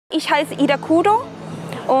Ich heiße Ida Kudo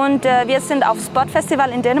und wir sind auf Spot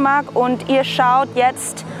Festival in Dänemark und ihr schaut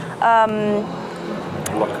jetzt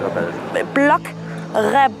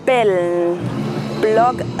Blockrebellen.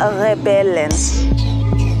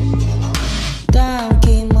 Down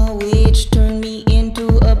came a witch, turned me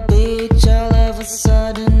into a bitch. All of a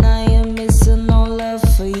sudden I am missing all love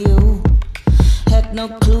for you. Had no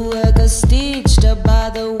clue I got stitched up by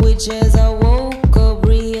the witch as I woke up,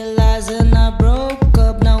 realizing I broke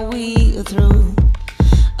up, now we are through.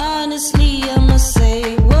 Honestly I must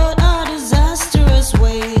say, what a disastrous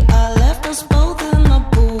way I left us both in a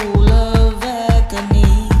pool of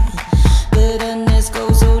agony. Bitterness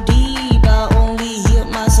goes so deep, I only hear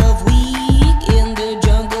myself weak in the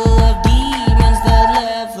jungle of demons that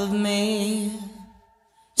laugh of me.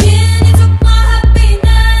 Jenny took my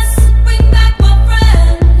happiness, bring back my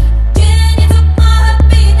friend. Jenny took my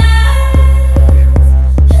happiness.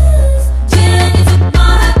 Jenny took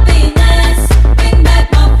my happiness, bring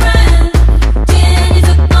back my friend. Jenny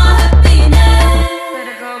took my happiness.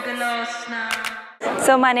 Better go get lost now.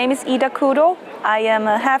 So my name is Ida Kudo. I am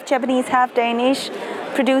a half Japanese, half Danish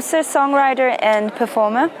producer, songwriter and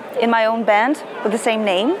performer in my own band with the same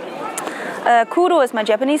name. Kudo is my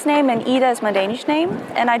Japanese name and Ida is my Danish name.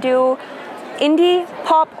 And I do indie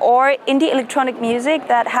pop or indie electronic music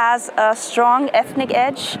that has a strong ethnic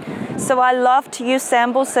edge. So I love to use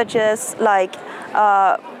samples such as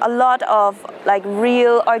a lot of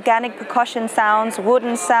real organic percussion sounds,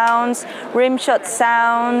 wooden sounds, rimshot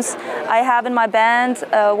sounds. I have in my band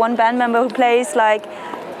one band member who plays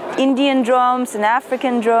Indian drums and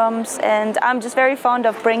African drums, and I'm just very fond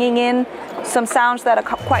of bringing in some sounds that are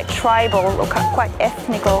quite tribal or quite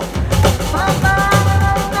ethnical.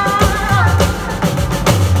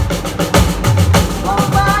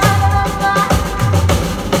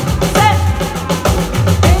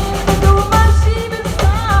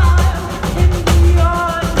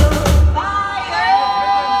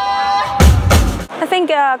 I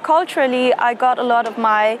think culturally I got a lot of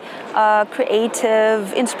my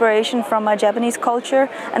creative inspiration from my Japanese culture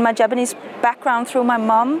and my Japanese background through my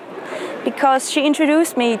mom, because she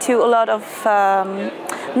introduced me to a lot of,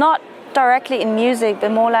 not directly in music,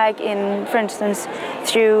 but more for instance,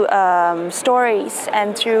 through stories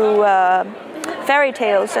and through fairy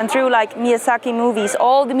tales and through Miyazaki movies.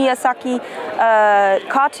 All the Miyazaki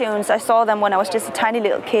cartoons, I saw them when I was just a tiny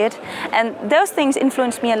little kid, and those things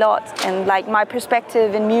influenced me a lot in my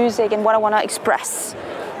perspective in music and what I want to express.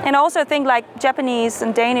 And I also think Japanese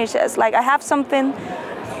and Danish as I have something,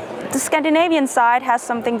 the Scandinavian side has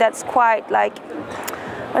something that's quite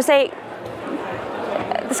I say,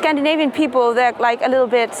 the Scandinavian people, they're a little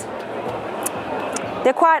bit,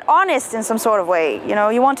 they're quite honest in some sort of way, you know.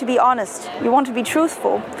 You want to be honest, you want to be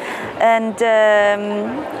truthful, and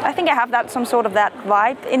I think I have some sort of that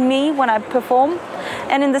vibe in me when I perform.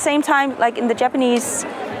 And in the same time, in the Japanese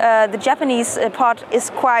part is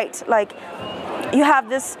quite you have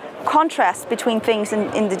this contrast between things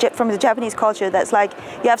from the Japanese culture. That's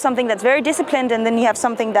you have something that's very disciplined, and then you have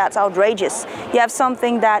something that's outrageous. You have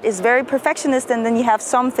something that is very perfectionist, and then you have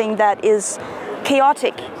something that is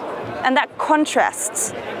chaotic. And that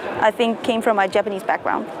contrast, I think, came from my Japanese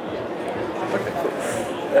background. Okay, cool.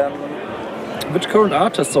 Which current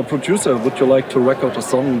artist or producer would you like to record a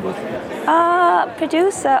song with?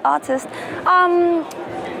 Producer, artist.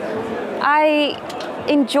 I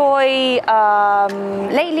enjoy,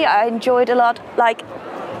 lately I enjoyed a lot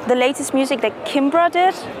the latest music that Kimbra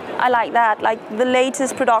did. I like that, the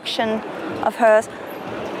latest production of hers.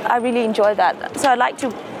 I really enjoy that. So I'd like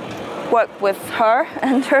to work with her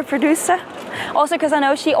and her producer. Also because I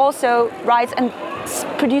know she also writes and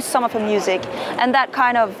produces some of her music, and that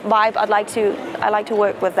kind of vibe I like to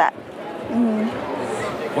work with that. Mm.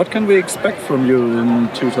 What can we expect from you in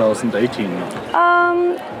 2018?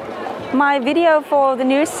 My video for the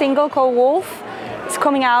new single called Wolf is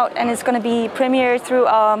coming out, and it's going to be premiered through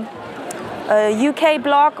a UK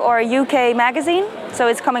blog or a UK magazine. So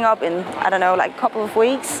it's coming up in, I don't know, a couple of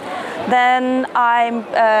weeks. Then I'm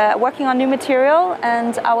working on new material,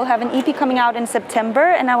 and I will have an EP coming out in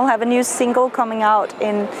September, and I will have a new single coming out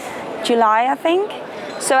in July, I think.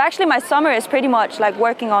 So actually my summer is pretty much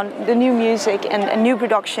working on the new music and new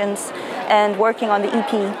productions and working on the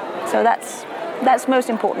EP. So that's most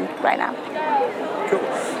important right now. Cool.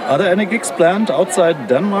 Are there any gigs planned outside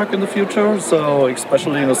Denmark in the future? So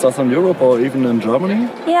especially in Southern Europe or even in Germany?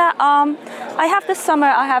 Yeah, I have this summer,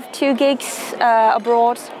 I have 2 gigs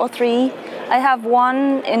abroad, or 3. I have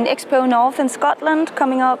one in Expo North in Scotland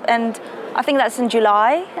coming up, and I think that's in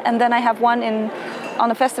July. And then I have one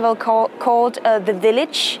on a festival called The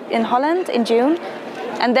Village in Holland in June.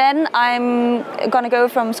 And then I'm gonna go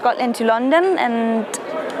from Scotland to London, and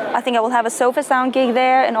I think I will have a sofa sound gig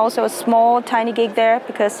there and also a small tiny gig there,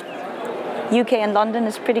 because UK and London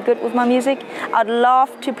is pretty good with my music. I'd love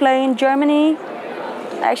to play in Germany.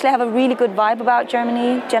 I actually have a really good vibe about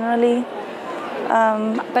Germany generally.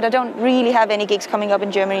 But I don't really have any gigs coming up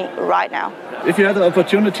in Germany right now. If you had the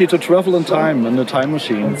opportunity to travel in time, in a time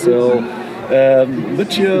machine, so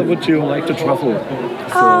which year would you like to travel?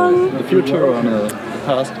 So the future or the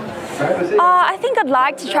past? I think I'd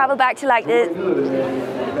like to travel back to like the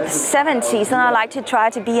 70s, and I'd like to try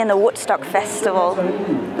to be in the Woodstock festival.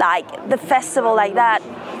 Like the festival like that.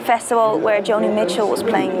 Festival where Joni Mitchell was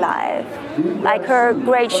playing live. Like her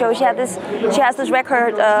great show. She has this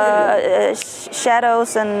record,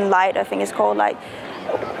 Shadows and Light, I think it's called. Like,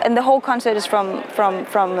 and the whole concert is from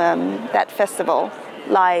that festival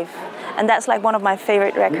live, and that's like one of my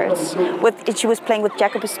favorite records. She was playing with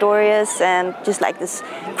Jaco Pastorius and just like this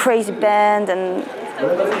crazy band, and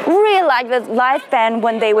really like the live band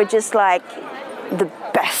when they were just like the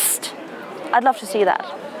best. I'd love to see that.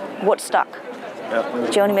 Woodstock. Yeah.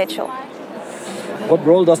 Joni Mitchell. What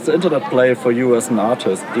role does the internet play for you as an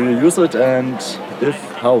artist? Do you use it, and if,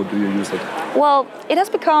 how do you use it? Well, it has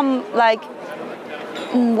become like,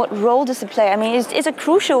 what role does it play? I mean, it's a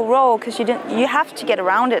crucial role, because you have to get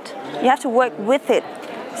around it. You have to work with it.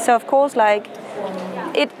 So of course, like,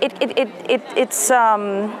 it's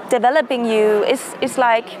developing you. It's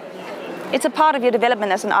like, it's a part of your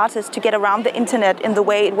development as an artist to get around the internet in the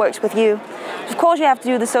way it works with you. Of course, you have to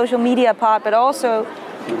do the social media part, but also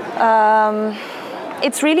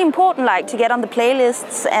it's really important, like, to get on the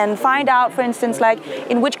playlists and find out, for instance, like,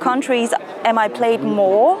 in which countries am I played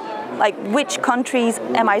more? Like, which countries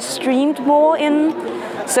am I streamed more in?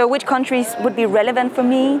 So which countries would be relevant for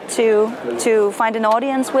me to find an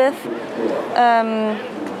audience with?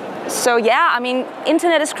 So yeah, I mean,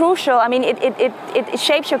 internet is crucial. I mean, it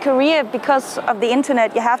shapes your career because of the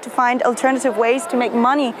internet. You have to find alternative ways to make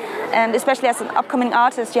money, and especially as an upcoming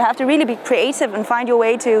artist, you have to really be creative and find your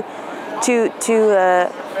way to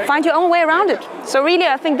find your own way around it. So really,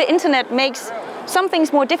 I think the internet makes some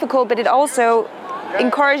things more difficult, but it also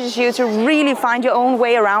encourages you to really find your own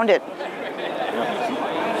way around it.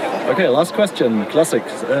 Okay, last question. Classic.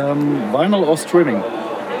 Vinyl or streaming?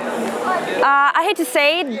 I hate to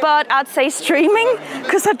say it, but I'd say streaming,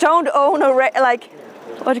 because I don't own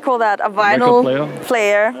what do you call that? A vinyl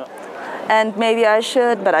player. Yeah. And maybe I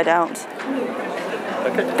should, but I don't.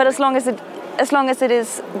 Okay. But as long as it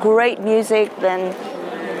is great music, then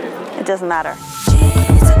it doesn't matter.